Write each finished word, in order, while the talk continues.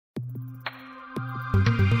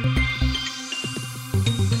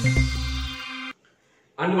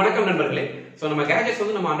And வணக்கம் நண்பர்களே. So நம்ம கேஜெட்ஸ்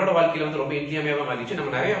வந்து நம்ம அன்றாட வாழ்க்கையில வந்து ரொம்ப இன்றியமையாக மாறிடுச்சு.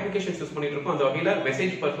 நம்ம நிறைய அப்ளிகேஷன்ஸ் யூஸ் பண்ணிட்டு இருக்கோம். அந்த வகையில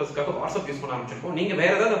மெசேஜ் பர்பஸ்க்காக வாட்ஸ்அப் யூஸ் பண்ண ஆரம்பிச்சிருக்கோம். நீங்க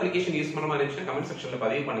வேற ஏதாவது அப்ளிகேஷன் யூஸ் பண்ண மாதிரி இருந்துச்சுன்னா கமெண்ட் செக்ஷன்ல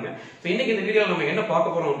பதிவு பண்ணுங்க. ஸோ இன்னைக்கு இந்த வீடியோல நம்ம என்ன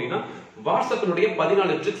பார்க்க போறோம் அப்படின்னா, வாட்ஸ்அப்பினுடைய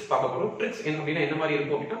 14 ட்ரிக்ஸ் பார்க்க போறோம். ட்ரிக்ஸ் என்ன அப்படின்னா என்ன மாதிரி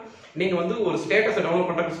இருக்கும் அப்படின்னா, நீங்க வந்து ஒரு ஸ்டேட்டஸ் டவுன்லோட்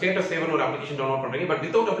பண்றதுக்கு ஸ்டேட்டஸ் சேவர்னு ஒரு அப்ளிகேஷன் டவுன்லோட் பண்றீங்க. பட்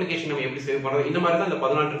வித்வுட் அப்ளிகேஷன் நம்ம எப்படி சேவ் பண்றது, இந்த மாதிரி தான் இந்த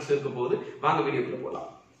 14 ட்ரிக்ஸ் இருக்க போது. வாங்க வீடியோக்குள்ள போகலாம்.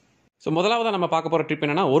 ஸோ முதலாவது நம்ம பார்க்க போகிற ட்ரிப்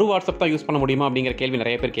என்னன்னா, ஒரு வாட்ஸ்அப் தான் யூஸ் பண்ண முடியுமா அப்படிங்கிற கேள்வி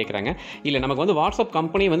நிறைய பேர் கேட்குறாங்க. இல்லை, நமக்கு வந்து வாட்ஸ்அப்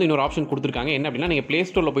கம்பெனி வந்து இன்னொரு ஆப்ஷன் கொடுத்துருக்காங்க. என்ன அப்படின்னா, நீங்கள் ப்ளே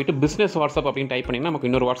ஸ்டோரில் போயிட்டு பிஸ்னஸ் வாட்ஸ்அப் அப்படின்னு டைப் பண்ணிங்கன்னா நமக்கு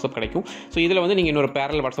இன்னொரு வாட்ஸ்அப் கிடைக்கும். ஸோ இதில் வந்து நீங்கள் இன்னொரு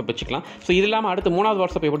பேரல் வாட்ஸ்அப் வச்சுக்கலாம். ஸோ இது இல்லாமல் அடுத்து மூணாவது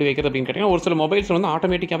வாட்ஸ்அப் எப்படி வைக்கிறது அப்படின்னு கேட்டிங்கன்னா, ஒரு சில மொபைல்ஸ் வந்து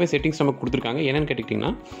ஆட்டோமேட்டிக்காகவே செட்டிங்ஸ் நமக்கு கொடுத்துருக்காங்க. என்னென்னு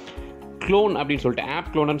கேட்டிங்கன்னா, க்ளோன் அப்படின்னு சொல்லிட்டு ஆப்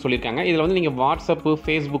க்ளோனர்னு சொல்லியிருக்காங்க. இதில் வந்து நீங்கள் வாட்ஸ்அப்பு,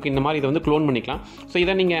 ஃபேஸ்புக் இந்த மாதிரி இதை வந்து க்ளோன் பண்ணிக்கலாம். ஸோ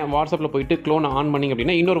இதை நீங்கள் வாட்ஸ்அப்பில் போயிட்டு க்ளோன் ஆன் பண்ணிங்க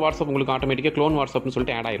அப்படின்னா இன்னொரு வாட்ஸ்அப் உங்களுக்கு ஆட்டோமேட்டிக்காக க்ளோன் வாட்ஸ்அப்னு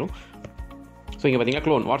சொல்லிட்டு ஆட் ஆயிரும். ஸோ இங்கே பார்த்தீங்கன்னா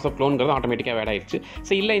க்ளோன் வாட்ஸ்அப் க்ளோன்கிறது ஆட்டோமேட்டிக்காக ஆட் ஆயிடுச்சு.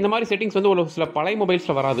 ஸோ இல்லை, இந்த மாதிரி செட்டிங்ஸ் வந்து ஒரு சில பழைய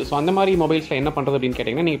மொபைல்ஸில் வராது. ஸோ அந்த மாதிரி மொபைல்ஸில் என்ன பண்ணுறது அப்படின்னு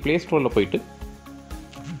கேட்டிங்கன்னா, நீங்கள் ப்ளே ஸ்டோரில் போயிட்டு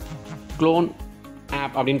க்ளோன்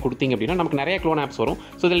ஆப் அப்படின்னு கொடுத்தீங்க அப்படின்னா நமக்கு நிறைய க்ளோன் ஆப்ஸ் வரும்.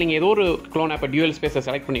 ஸோ இதில் நீங்கள் ஏதோ ஒரு க்ளோன் ஆப்பை டியூவல் ஸ்பேஸை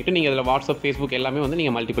செலக்ட் பண்ணிவிட்டு நீங்கள் இதில் வாட்ஸ்அப், ஃபேஸ்புக் எல்லாமே வந்து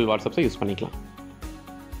நீங்கள் மல்டிபிள் வாட்ஸ்அப்ஸை யூஸ் பண்ணிக்கலாம்.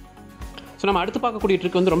 ஸோ நம்ம அடுத்து பார்க்கக்கூடிய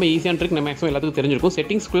ட்ரிக் வந்து ரொம்ப ஈஸியான ட்ரிக். நம்ம மேக்ஸிமம் எல்லாத்துக்கும் தெரிஞ்சிருக்கும்.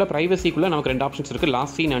 செட்டிங்ஸ்க்குள்ளே ப்ரைவசிக்குள்ளே நமக்கு 2 ஆப்ஷன்ஸ் இருக்குது,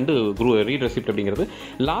 last scene and read receipt அப்படிங்கிறது.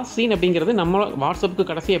 லாஸ்ட் சீன் அப்படிங்கிறது நம்ம வாட்ஸ்அப்புக்கு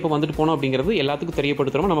கடைசி எப்போ வந்துட்டு போனோம் அப்படிங்கிறது எல்லாத்துக்கும்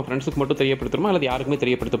தெரியப்படுத்துகிறோம். நம்ம ஃப்ரெண்ட்ஸுக்கு மட்டும் தெரியப்படுத்துகிறோம், அல்லது யாருக்குமே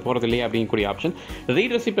தெரியப்படுத்த போகிறது இல்லையா அப்படிங்கக்கூடிய ஆப்ஷன்.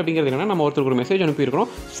 ரீட் ரெசிப்ட் அப்படிங்கிறது என்னன்னா, நம்ம ஒருத்தருக்கு ஒரு மெசேஜ் அனுப்பியிருக்கிறோம்,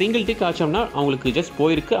 சிங்கிள் டிக் ஆச்சோம்னா அவங்களுக்கு ஜஸ்ட்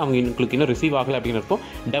போயிருக்கு, அவங்களுக்கு இன்னும் ரிசீவ் ஆகலை அப்படின்னு அர்த்தம்.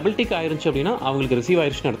 டபுள் டிக் ஆயிருச்சு அப்படின்னா அவங்களுக்கு ரிசீவ்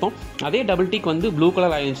ஆயிருச்சுன்னு அர்த்தம். அதே டபுள் டிக் வந்து ப்ளூ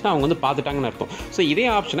கலர் ஆயிருந்துச்சுன்னா அவங்க வந்து பார்த்துட்டாங்கன்னு அர்த்தம். ஸோ இதே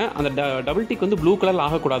ஆப்ஷனை அந்த டபுள் டிக் வந்து ப்ளூ கலர்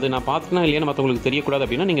ஆகக்கூடாது, நான் பார்த்துனா இல்லையா மற்றவங்களுக்கு தெரியக்கூடாது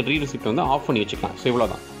அப்படின்னா நீங்கள் ரீட் ரெசிப்ட் வந்து ஆஃப் பண்ணி வச்சுக்கலாம். ஸோ இவ்வளோ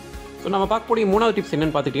தான். ஸோ நம்ம பார்க்கக்கூடிய மூணாவது டிப்ஸ்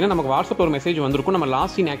என்னன்னு பார்த்துக்கிட்டிங்கன்னா, நமக்கு வாட்ஸ்அப் ஒரு மெசேஜ் வந்திருக்கும், நம்ம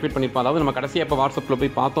லாஸ்ட் சீன் ஆக்டிவேட் பண்ணியிருப்போம். அதாவது நம்ம கடைசியாக எப்போ வாட்ஸ்அப்பில்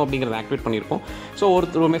போய் பார்த்தோம் அப்படிங்கிறத ஆக்டிவேட் பண்ணியிருப்போம். ஸோ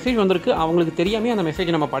ஒரு மெசேஜ் வந்திருக்கு, அவங்களுக்கு தெரியாமல் அந்த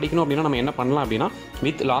மெசேஜ் நம்ம படிக்கணும் அப்படின்னா நம்ம என்ன பண்ணலாம் அப்படின்னா,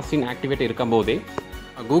 வித் லாஸ்ட் சீன் ஆக்டிவேட் இருக்கும் போதே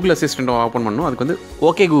கூகுள் அசிஸ்டண்ட்டை ஓப்பன் பண்ணணும். அதுக்கு வந்து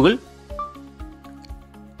okay Google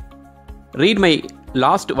read my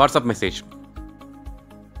last WhatsApp message,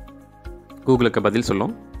 கூகுளுக்கு பதில்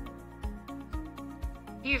சொல்லும்.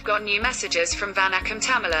 You've got new messages from Vanakkam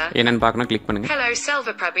Tamila. என்னன்னு பார்க்கணும், கிளிக் பண்ணுங்க. Hello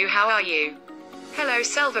Selva Prabhu, how are you? Hello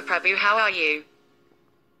Selva Prabhu, how are you?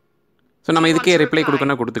 So நம்ம இதுக்கே ரிப்ளை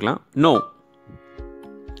கொடுக்கணும், கொடுத்துக்கலாம். நோ.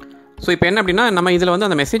 ஸோ இப்போ என்ன அப்படின்னா, நம்ம இதில் வந்து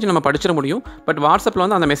அந்த மெசேஜ் நம்ம படிச்சிட முடியும், பட் வாட்ஸ்அப்பில்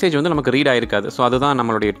வந்து அந்த மெசேஜ் வந்து நமக்கு ரீட் ஆயிருக்காது. ஸோ அதுதான்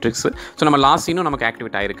நம்மளுடைய ட்ரிக்ஸ். ஸோ நம்ம லாஸ்ட் சீனும் நமக்கு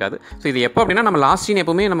ஆக்டிவேட் ஆயிருக்காது. ஸோ இது எப்போ அப்படின்னா, நம்ம லாஸ்ட் சீன்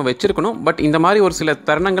எப்பவுமே நம்ம வச்சிருக்கணும், பட் இந்த மாதிரி ஒரு சில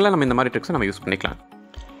தருணங்களில் நம்ம இந்த மாதிரி ட்ரிக்ஸை நம்ம யூஸ் பண்ணிக்கலாம்.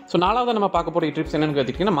 ஸோ நாலாவது நம்ம பார்க்க போகிற ட்ரிப்ஸ் என்னென்னு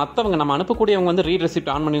கேட்டிங்கன்னா, மற்றவங்க நம்ம அனுப்பக்கூடியவங்க வந்து ரீட் ரெசிப்ட்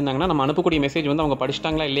ஆன் பண்ணியிருந்தாங்கன்னா நம்ம அனுப்பக்கூடிய மெசேஜ் வந்து அவங்க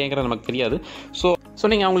படிச்சிட்டாங்களா இல்லையாங்கிறது நமக்கு தெரியாது. ஸோ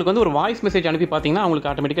நீங்கள் அவங்களுக்கு வந்து ஒரு வாய்ஸ் மெசேஜ் அனுப்பி பார்த்தீங்கன்னா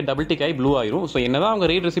அவங்களுக்கு ஆட்டோமேட்டிக்காக டபுள் டிக் ஆகி ப்ளூ ஆயிரும். ஸோ என்னதான்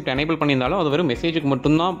அவங்க ரீட் ரெசிப்ட் எனேபிள் பண்ணியிருந்தாலும் அது வெறும் மெசேஜுக்கு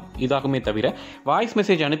மட்டும்தான் இதாகுமே தவிர, வாய்ஸ்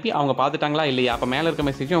மெசேஜ் அனுப்பி அவங்க பார்த்துட்டாங்களா இல்லையா, அப்போ மேலே இருக்க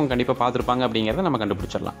மெசேஜும் அவங்க கண்டிப்பாக பார்த்துருப்பாங்க அப்படிங்கிறத நம்ம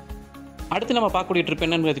கண்டுபிடிச்சிடலாம். அடுத்து நம்ம பார்க்கக்கூடிய ட்ரிப்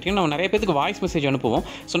என்னன்னு பார்த்துட்டிங்கன்னா, நம்ம நிறைய பேருக்கு வாய்ஸ் மெசேஜ் அனுப்புவோம்.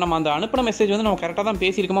 ஸோ நம்ம அந்த அனுப்பின மெசேஜ் வந்து நம்ம கரெக்டாக தான்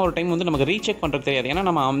பேசியிருக்கோமா ஒரு டைம் வந்து நமக்கு ரீசெக் பண்ணுறது தெரியாது. ஏன்னா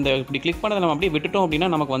நம்ம அந்த இப்படி கிளிக் பண்ணதை நம்ம அப்படியே விட்டுட்டோம் அப்படின்னா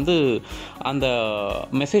நமக்கு வந்து அந்த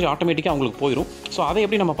மெசேஜ் ஆட்டோமேட்டிக்காக அவங்களுக்கு போயிடும். ஸோ அதை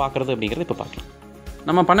எப்படி நம்ம பார்க்குறது அப்படிங்கிறது இப்போ பார்க்கலாம்.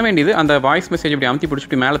 நம்ம பண்ண வேண்டியது, அந்த வாய்ஸ் மெசேஜ் இப்படி அமுத்தி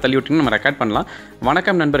பிடிச்சிட்டு மேலே தள்ளி விட்டிங்கன்னா நம்ம ரெக்கார்ட் பண்ணலாம்.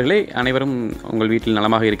 வணக்கம் நண்பர்களே, அனைவரும் உங்கள் வீட்டில்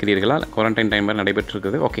நலமாக இருக்கிறீர்களா, குவாரண்டைன் டைம் வேறு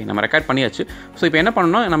நடைபெற்றிருக்குது. ஓகே, நம்ம ரெக்கார்ட் பண்ணியாச்சு. ஸோ இப்போ என்ன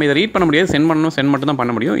பண்ணணும், நம்ம இதை ரீட் பண்ண முடியாது, சென்ட் பண்ணணும், சென்ட் மட்டும் தான்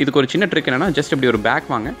பண்ண முடியும். இதுக்கு ஒரு சின்ன ட்ரிக் என்னென்னா, ஜஸ்ட் இப்படி ஒரு பேக்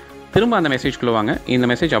வாங்க, திரும்ப அந்த மெசேஜ்க்குள்ளே வாங்க, இந்த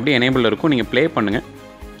மெசேஜ் அப்படியே எனேபிள் இருக்கும், நீங்கள் ப்ளே பண்ணுங்கள்,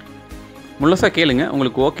 முழுசாக கேளுங்க,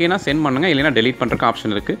 உங்களுக்கு ஓகேனா சென்ட் பண்ணுங்கள், இல்லைனா டெலீட் பண்ணுறதுக்கு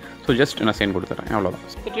ஆப்ஷன் இருக்குது. ஸோ ஜஸ்ட் நான் சென்ட் கொடுத்துறேன், அவ்வளோதான்.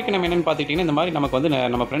 இந்த ட்ரிக் நம்ம என்னென்னு பார்த்துக்கிட்டிங்கன்னா, இந்த மாதிரி நமக்கு வந்து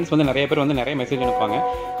நம்ம ஃப்ரெண்ட்ஸ் வந்து நிறைய பேர் வந்து நிறைய மெசேஜ் அனுப்பாங்க.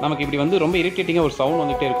 நமக்கு இப்படி வந்து ரொம்ப இரிட்டேட்டிங்காக ஒரு சவுண்ட்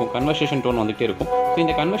வந்துகிட்டே இருக்கும், கன்வர்சேஷன் டோன் வந்துகிட்டே இருக்கும். ஸோ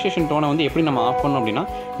இந்த கன்வர்சேஷன் டோனை வந்து எப்படி நம்ம ஆஃப் பண்ணணும் அப்படின்னா,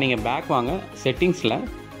 நீங்கள் பேக் வாங்க, செட்டிங்ஸில்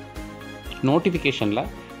நோட்டிஃபிகேஷனில்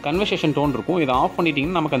கன்வர்சேஷன் டோன் இருக்கும், இதை ஆஃப்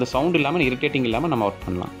பண்ணிட்டீங்கன்னா நமக்கு அந்த சவுண்ட் இல்லாமல் இரிட்டேட்டிங் இல்லாமல் நம்ம ஒர்க்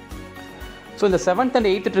பண்ணலாம். ஸோ இந்த 7th and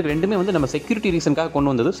 8th ட்ரிக் ரெண்டுமே வந்து நம்ம செக்யூரிட்டி ரீசனுக்காக கொண்டு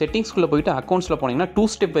வந்தது. செட்டிங்ஸ்குள்ளே போயிட்டு அக்கௌண்ட்ஸில் போனீங்கன்னா 2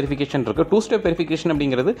 ஸ்டெப் வெரிஃபிகேஷன் இருக்குது. 2 ஸ்டெப் வெரிஃபிகேஷன்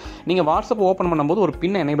அப்படிங்கிறது நீங்கள் வாட்ஸ்அப் ஓப்பன் பண்ணும்போது ஒரு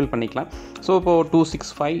பின்னை எனேபிள் பண்ணிக்கலாம். ஸோ இப்போ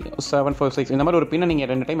 265746 இந்த மாதிரி ஒரு பின்னை நீங்கள்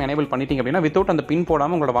 2 டைம் எனேபிள் பண்ணிட்டீங்க அப்படின்னா வித்தவுட் அந்த பின்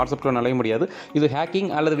போடாமல் உங்களோட வாட்ஸ்அப்பில் நுழைய முடியாது. இது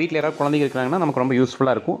ஹேக்கிங் அல்லது வீட்டில் யாராவது குழந்தைங்க இருக்கிறாங்கன்னா நமக்கு ரொம்ப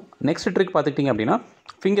யூஸ்ஃபுல்லாக இருக்கும். நெக்ஸ்ட் ட்ரிக் பார்த்துக்கிட்டிங்க அப்படின்னா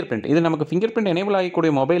ஃபிங்கர் பிரிண்ட். இது நமக்கு ஃபிங்கர் பிரிண்ட் எனேபிள்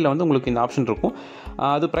ஆகக்கூடிய மொபைலில் வந்து உங்களுக்கு இந்த ஆப்ஷன் இருக்கும்.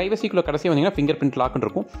 அது ப்ரைவசிக்குள்ளே கடைசியாக வந்தீங்கன்னா ஃபிங்கர் பிரிண்ட் லாக்னு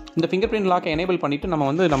இருக்கும். இந்த ஃபிங்கர் பிரிண்ட் லாக்கை எனேபிள் பண்ணிவிட்டு நம்ம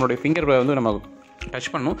வந்து நம்மளுடைய ஃபிங்கர் வந்து நம்ம டச்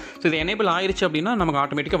பண்ணணும். ஸோ இது எனேபிள் ஆயிடுச்சு அப்படின்னா நமக்கு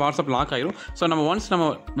ஆட்டோமேட்டிக்காக வாட்ஸ்அப் லாக் ஆயிரும். ஸோ நம்ம ஒன்ஸ் நம்ம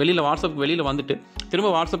வாட்ஸ்அப் வெளியில் வந்துட்டு திரும்ப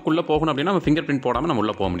வாட்ஸ்அப்புக்குள்ளே போகணும் அப்படின்னா நம்ம ஃபிங்கர் பிரிண்ட் போடாமல் நம்ம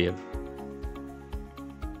உள்ளே போக முடியாது.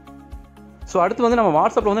 ஸோ அடுத்து வந்து நம்ம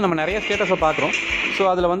வாட்ஸ்அப்பில் வந்து நம்ம நிறைய ஸ்டேட்டஸை பார்க்குறோம். ஸோ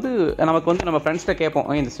அதில் வந்து நமக்கு வந்து நம்ம ஃப்ரெண்ட்ஸ்கிட்ட கேட்போம்,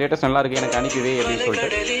 இந்த ஸ்டேட்டஸ் நல்லா இருக்குது எனக்கு அனுப்பிவே அப்படின்னு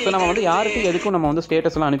சொல்லிட்டு. ஸோ நம்ம வந்து யாருக்கு எதுக்கும் நம்ம வந்து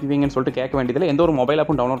ஸ்டேட்டஸ்லாம் அனுப்பிவீங்கன்னு சொல்லிட்டு கேட்க வேண்டியதில்லை, எந்த ஒரு மொபைல்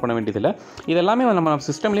ஆப்பும் டவுன்லோட் பண்ண வேண்டியதில்லை. இது எல்லாமே நம்ம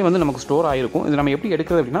சிஸ்டம்லேயே வந்து நமக்கு ஸ்டோர் ஆகிருக்கும். இது நம்ம எப்படி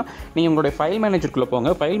எடுக்கிறது அப்படின்னா, நீங்கள் உங்களுடைய ஃபைல் மேனேஜருக்குள்ளே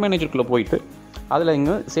போங்க. ஃபைல் மேனேஜருக்குள்ளே போயிட்டு அதில்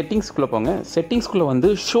இங்கே செட்டிங்ஸ்குள்ளே போங்க. செட்டிங்ஸ்குள்ளே வந்து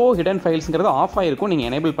ஷோ ஹிடன் ஃபைல்ஸுங்கிறது ஆஃப் ஆகிருக்கும், நீங்கள்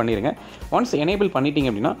எனேபிள் பண்ணிடுங்க. ஒன்ஸ் எனேபிள் பண்ணிட்டீங்க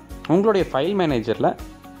அப்படின்னா உங்களுடைய ஃபைல் மேனேஜரில்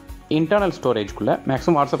இன்டர்னல் ஸ்டோரேஜ்க்குள்ளே,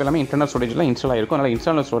 மேக்ஸிமம் வாட்ஸ்அப் எல்லாமே இன்டர்னல் ஸ்டோரேஜில் இன்ஸ்டால் ஆகிருக்கும். அதனால்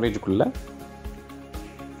இன்டர்னல் ஸ்டோரேஜுக்குள்ளே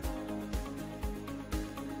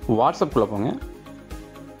வாட்ஸ்அப்புக்குள்ளே போங்க.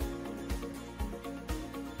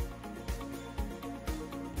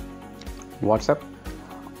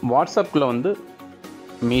 வாட்ஸ்அப்புக்குள்ளே வந்து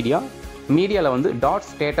மீடியாவில் வந்து டாட்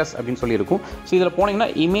ஸ்டேட்டஸ் அப்படின்னு சொல்லி இருக்கும். ஸோ இதில் போனீங்கன்னா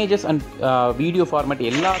இமேஜஸ் அண்ட் வீடியோ ஃபார்மேட்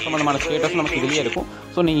எல்லா சம்மந்தமான ஸ்டேட்டஸும் நமக்கு இதுலேயே இருக்கும்.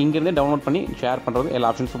 ஸோ நீங்கள் இங்கேருந்தே டவுன்லோட் பண்ணி ஷேர் பண்ணுறது எல்லா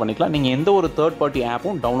ஆப்ஷன்ஸும் பண்ணிக்கலாம். நீங்கள் எந்த ஒரு தேர்ட் பார்ட்டி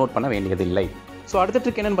ஆப்பும் டவுன்லோட் பண்ண வேண்டியதில்லை. ஸோ அடுத்த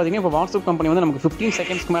ட்ரிக் என்னென்னு பார்த்தீங்கன்னா, இப்போ வாட்ஸ்அப் கம்பெனி வந்து நமக்கு 15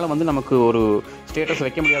 செகண்ட்ஸ்க்கு மேலே வந்து நமக்கு ஒரு ஸ்டேட்டஸ்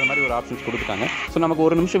வைக்க முடியாத மாதிரி ஒரு ஆப்ஷன்ஸ் கொடுத்துட்டாங்க. ஸோ நமக்கு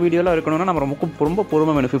ஒரு நிமிஷம் வீடியோலாம் இருக்கணும்னா நம்ம ரொம்ப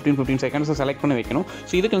பொறுமை வேணும். 15 செகண்ட்ஸை செலக்ட் பண்ணி வைக்கணும்.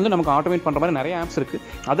 ஸோ இதுக்கு வந்து நமக்கு ஆட்டோமேட் பண்ணுற மாதிரி நிறைய ஆப்ஸ் இருக்குது.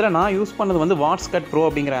 அதில் நான் யூஸ் பண்ணது வந்து வாட்ஸ்கட் ப்ரோ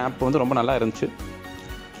அப்படிங்கிற ஆப் வந்து ரொம்ப நல்லா இருந்துச்சு.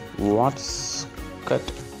 வாட்ஸ்கட்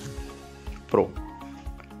ப்ரோ.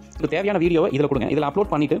 இதுக்கு தேவையான வீடியோவை இதில் கொடுங்க. இதில்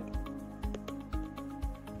அப்லோட் பண்ணிவிட்டு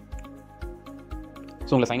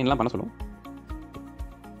ஸோ உங்களை சைன்இன்லாம் பண்ண சொல்லுவோம்.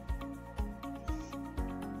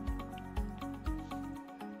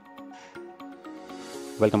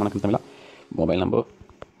 வெல்கம், வணக்கம் தமிழா. Mobile number.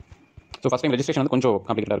 So first time registration வந்து கொஞ்சம்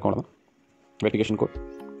காம்ப்ளிகேட்டாக இருக்கும். அவ்வளோதான். Verification code.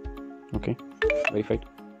 Okay, verified.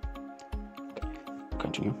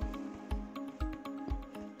 Continue.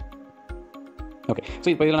 Okay, so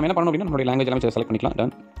இப்போ இதில் நம்ம என்ன பண்ணணும் அப்படின்னா, நம்மளுடைய லாங்குவேஜ் எல்லாமே செலக்ட் பண்ணிக்கலாம்.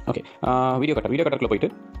 டன். ஓகே, வீடியோ கட்டருக்குள்ளே போயிட்டு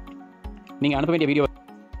நீங்கள் அனுப்ப வேண்டிய வீடியோ,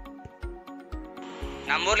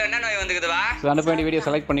 நம்ம ஊரில் என்ன நோய் வந்துக்குதுவா, அனுப்ப வேண்டிய வீடியோ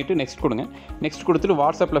செலக்ட் பண்ணிவிட்டு நெக்ஸ்ட் கொடுங்க. நெக்ஸ்ட் கொடுத்துட்டு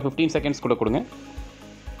வாட்ஸ்அப்பில் 15 செகண்ட்ஸ் கூட கொடுங்க.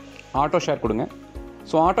 ஆட்டோ ஷேர் கொடுங்க.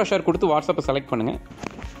 ஸோ ஆட்டோ ஷேர் கொடுத்து வாட்ஸ்அப்பை செலக்ட் பண்ணுங்கள்.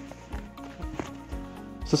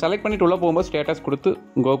 ஸோ செலக்ட் பண்ணிவிட்டு உள்ளே போகும்போது ஸ்டேட்டஸ் கொடுத்து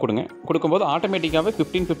கோ கொடுங்க. கொடுக்கும்போது ஆட்டோமேட்டிக்காகவே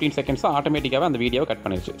 15 செகண்ட்ஸாக ஆட்டோமேட்டிக்காகவே அந்த வீடியோவை கட்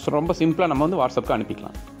பண்ணிடுச்சு. ஸோ ரொம்ப சிம்பிளாக நம்ம வந்து வாட்ஸ்அப்புக்கு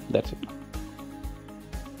அனுப்பிக்கலாம். That's it.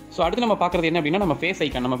 ஸோ அடுத்து நம்ம பார்க்குறது என்ன அப்படின்னா, நம்ம ஃபேஸ்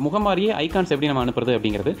ஐக்கான், நம்ம முகமாரியே ஐக்கான்ஸ் எப்படி நம்ம அனுப்புறது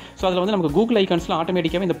அப்படிங்கிறது. ஸோ அதில் வந்து நமக்கு கூகுள் ஐக்கான்ஸில்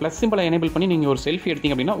ஆட்டோமேட்டிக்காகவே இந்த ப்ளஸ் சிம்பிளை எனேபிள் பண்ணி நீங்கள் ஒரு செல்ஃபி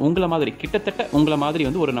எடுத்தீங்க அப்படின்னா கிட்டத்தட்ட உங்களை மாதிரி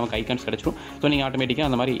வந்து ஒரு நமக்கு ஐக்கான்ஸ் கிடச்சிடும். ஸோ நீங்கள் ஆட்டோமேட்டிக்காக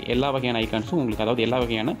அந்த மாதிரி எல்லா வகையான ஐக்கான்ஸும் உங்களுக்கு, அதாவது எல்லா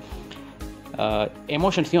வகையான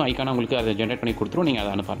எமோஷன்ஸையும் ஐக்கானாக உங்களுக்கு அதை ஜென்ரேட் பண்ணி கொடுத்துரும். நீங்கள்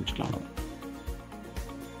அதை அனுப்ப ஆரம்பிச்சிக்கலாம்.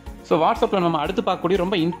 ஸோ வாட்ஸ்அப்பில் நம்ம அடுத்து பார்க்கக்கூடிய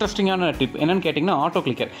ரொம்ப இன்ட்ரெஸ்டிங்கான டிப் என்னென்னு கேட்டிங்கன்னா, ஆட்டோ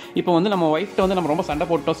கிளிக்கர். இப்போ வந்து நம்ம ஒய்ஃப்ட்ட வந்து நம்ம ரொம்ப சண்டை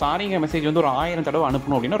போட்டோம், சாரிங்க மெசேஜ் வந்து ஒரு 1000 தடவை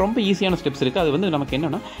அனுப்பணும் அப்படின்னா ரொம்ப ஈஸியான ஸ்டெப்ஸ் இருக்குது. அது வந்து நமக்கு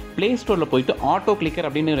என்னென்னா, ப்ளே ஸ்டோரில் போயிட்டு ஆட்டோ கிளிக்கர்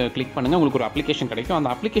அப்படின்னு கிளிக் பண்ணுங்கள். உங்களுக்கு ஒரு அப்ளிகேஷன் கிடைக்கும். அந்த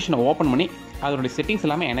அப்ளிகேஷனை ஓப்பன் பண்ணி அதோடைய செட்டிங்ஸ்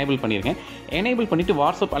எல்லாமே எனேபிள் பண்ணிடுங்க. எனேபிள் பண்ணிவிட்டு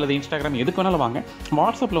வாட்ஸ்அப் அல்லது இன்ஸ்டாகிராம் எதுக்கு வேணாலும் வாங்க.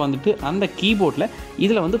 வாட்ஸ்அப்பில் வந்துட்டு அந்த கீபோர்டில்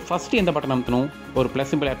இதில் வந்து ஃபஸ்ட்டு எந்த பட்டன் அமுத்தணும், ஒரு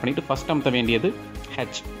ப்ளஸ் சிம்பிள் ஆட் பண்ணிவிட்டு ஃபஸ்ட் அமுத்த வேண்டியது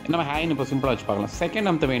ஹெச், நம்ம ஹேன்னு இப்போ சிம்பிளாக வச்சு பார்க்கலாம். செகண்ட்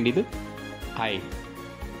அமுத்த வேண்டியது ஐ.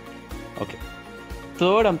 ஓகே,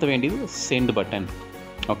 தேர்ட் அமுத்த வேண்டியது சென்ட் பட்டன்.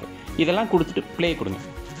 ஓகே, இதெல்லாம் கொடுத்துட்டு ப்ளே கொடுங்க.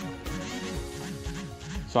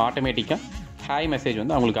 ஸோ ஆட்டோமேட்டிக்காக ஹாய் மெசேஜ்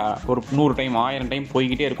வந்து அவங்களுக்கு ஒரு 100 டைம் 1000 டைம்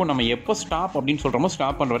போய்கிட்டே இருக்கும். நம்ம எப்போ ஸ்டாப் அப்படின்னு சொல்கிறோமோ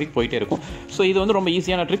ஸ்டாப் பண்ணுற வரைக்கும் போயிட்டே இருக்கும். ஸோ இது வந்து ரொம்ப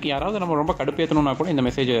ஈஸியான ட்ரிக். யாராவது நம்ம ரொம்ப கடுப்பேற்றணும்னா கூட இந்த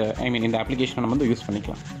மெசேஜ் இந்த அப்ளிகேஷனை நம்ம வந்து யூஸ்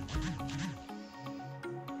பண்ணிக்கலாம்.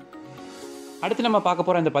 அடுத்து நம்ம பார்க்க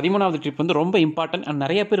போகிற இந்த 13வது ட்ரிப் வந்து ரொம்ப இம்பார்ட்டன்ட் அண்ட்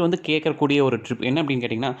நிறைய பேர் வந்து கேட்கக்கூடிய ஒரு ட்ரிப். என்ன அப்படின்னு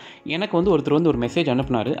கேட்டிங்கன்னா, எனக்கு வந்து ஒருத்தர் வந்து ஒரு மெசேஜ்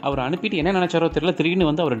அனுப்புனார். அவர் அனுப்பிட்டு என்ன நினச்சாரோ தெரியல, திடீர்னு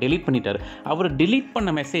வந்து அவர் டெலீட் பண்ணிட்டார். அவர் டெலீட்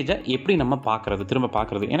பண்ண மெசேஜை எப்படி நம்ம பார்க்குறது, திரும்ப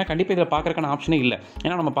பார்க்குறது? ஏன்னா கண்டிப்பாக இதில் பார்க்குறக்கான ஆப்ஷனே இல்லை.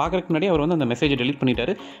 ஏன்னா நம்ம பார்க்குறதுக்கு முன்னாடி அவர் வந்து அந்த மெசேஜை டெலீட்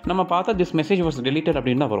பண்ணிட்டார். நம்ம பார்த்தா திஸ் மெசேஜ் வாஸ் டெலீட்டட்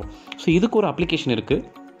அப்படின்னு தான் வரும். ஸோ இதுக்கு ஒரு அப்ளிகேஷன் இருக்குது.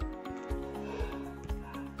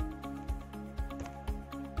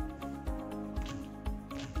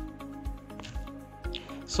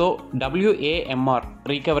 ஸோ WAMR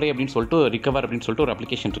ரிகவர் அப்படின்னு சொல்லிட்டு ஒரு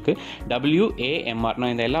அப்ளிகேஷன் இருக்குது. WAMR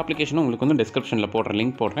நான் இந்த எல்லா அப்ளிகேஷனும் உங்களுக்கு வந்து டிஸ்கிரிப்ஷனில்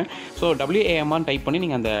லிங்க் போடுறேன். ஸோ WAMR டைப் பண்ணி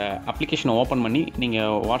நீங்கள் அந்த அப்ளிகேஷனை ஓப்பன் பண்ணி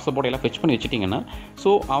நீங்கள் வாட்ஸ்அப்போட எல்லாம் ஃபெச் பண்ணி வச்சுட்டிங்கன்னா, ஸோ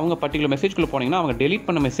அவங்க பர்டிகுலர் மெசேஜ்குள்ளே போனீங்கன்னா அவங்க டெலீட்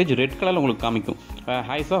பண்ண மெசேஜ் ரெட் கலரில் உங்களுக்கு காமிக்கும்.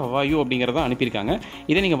 Hi sir, how are you அப்படிங்கிறத அனுப்பியிருக்காங்க.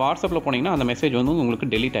 இதே நீங்கள் வாட்ஸ்அப்பில் போனீங்கன்னா அந்த மெசேஜ் வந்து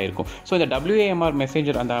உங்களுக்கு டெலீட் ஆகிருக்கும். ஸோ இந்த WAMR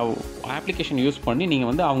மெசேஜர் அந்த அப்ளிகேஷன் யூஸ் பண்ணி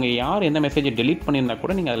நீங்கள் வந்து அவங்க யார் எந்த மெசேஜை டெலீட் பண்ணியிருந்தா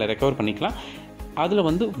கூட நீங்கள் அதில் ரெக்கவர் பண்ணிக்கலாம். அதில்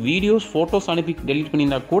வந்து வீடியோஸ், ஃபோட்டோஸ் அனுப்பி டெலீட்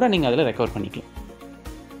பண்ணியிருந்தால் கூட நீங்கள் அதில் ரெக்கவர் பண்ணிக்கலாம்.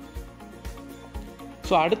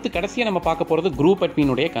 ஸோ அடுத்து கடைசியாக நம்ம பார்க்க போகிறது குரூப்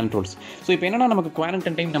அட்மினுடைய கண்ட்ரோல்ஸ். ஸோ இப்போ என்னென்னா, நமக்கு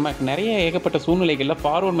குவாரண்டைன் டைம் நமக்கு நிறைய ஏகப்பட்ட சூழ்நிலைகளில்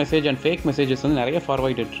forward message and fake messages வந்து நிறைய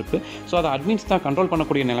ஃபார்வர்ட் இருக்குது. ஸோ அதை அட்மின்ஸ் தான் கண்ட்ரோல்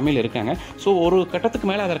பண்ணக்கூடிய நிலைமையில் இருக்காங்க. ஸோ ஒரு கட்டத்துக்கு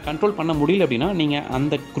மேலே அதை கண்ட்ரோல் பண்ண முடியல அப்படின்னா, நீங்கள்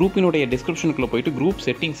அந்த குரூப்பினுடைய டிஸ்கிரிப்ஷனுக்குள்ளே போயிட்டு குரூப்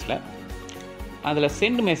செட்டிங்ஸில் அதில்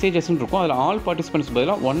சென்ட் மெசேஜஸ்ன்னு இருக்கும். அதில் ஆல் பார்ட்டிசிபென்ட்ஸ்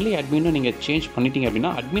பதிலாக ஒன்லி அட்மின்னு நீங்கள் சேஞ்ச் பண்ணிட்டீங்க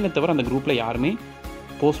அப்படின்னா, அட்மினை தவிர அந்த குரூப்பில் யாருமே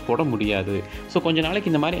போஸ்ட் போட முடியாது. ஸோ கொஞ்ச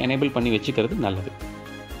நாளைக்கு இந்த மாதிரி எனேபிள் பண்ணி வச்சுக்கிறது நல்லது.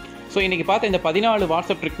 ஸோ இன்றைக்கி பார்த்த இந்த 14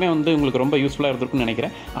 வாட்ஸ்அப் ட்ரிக்குமே வந்து உங்களுக்கு ரொம்ப யூஸ்ஃபுல்லாக இருந்திருக்குன்னு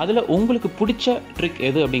நினைக்கிறேன். அதில் உங்களுக்கு பிடிச்ச ட்ரிக்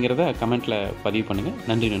எது அப்படிங்கிறத கமெண்ட்டில் பதிவு பண்ணுங்கள்.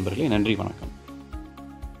 நன்றி நண்பர்களே, நன்றி, வணக்கம்.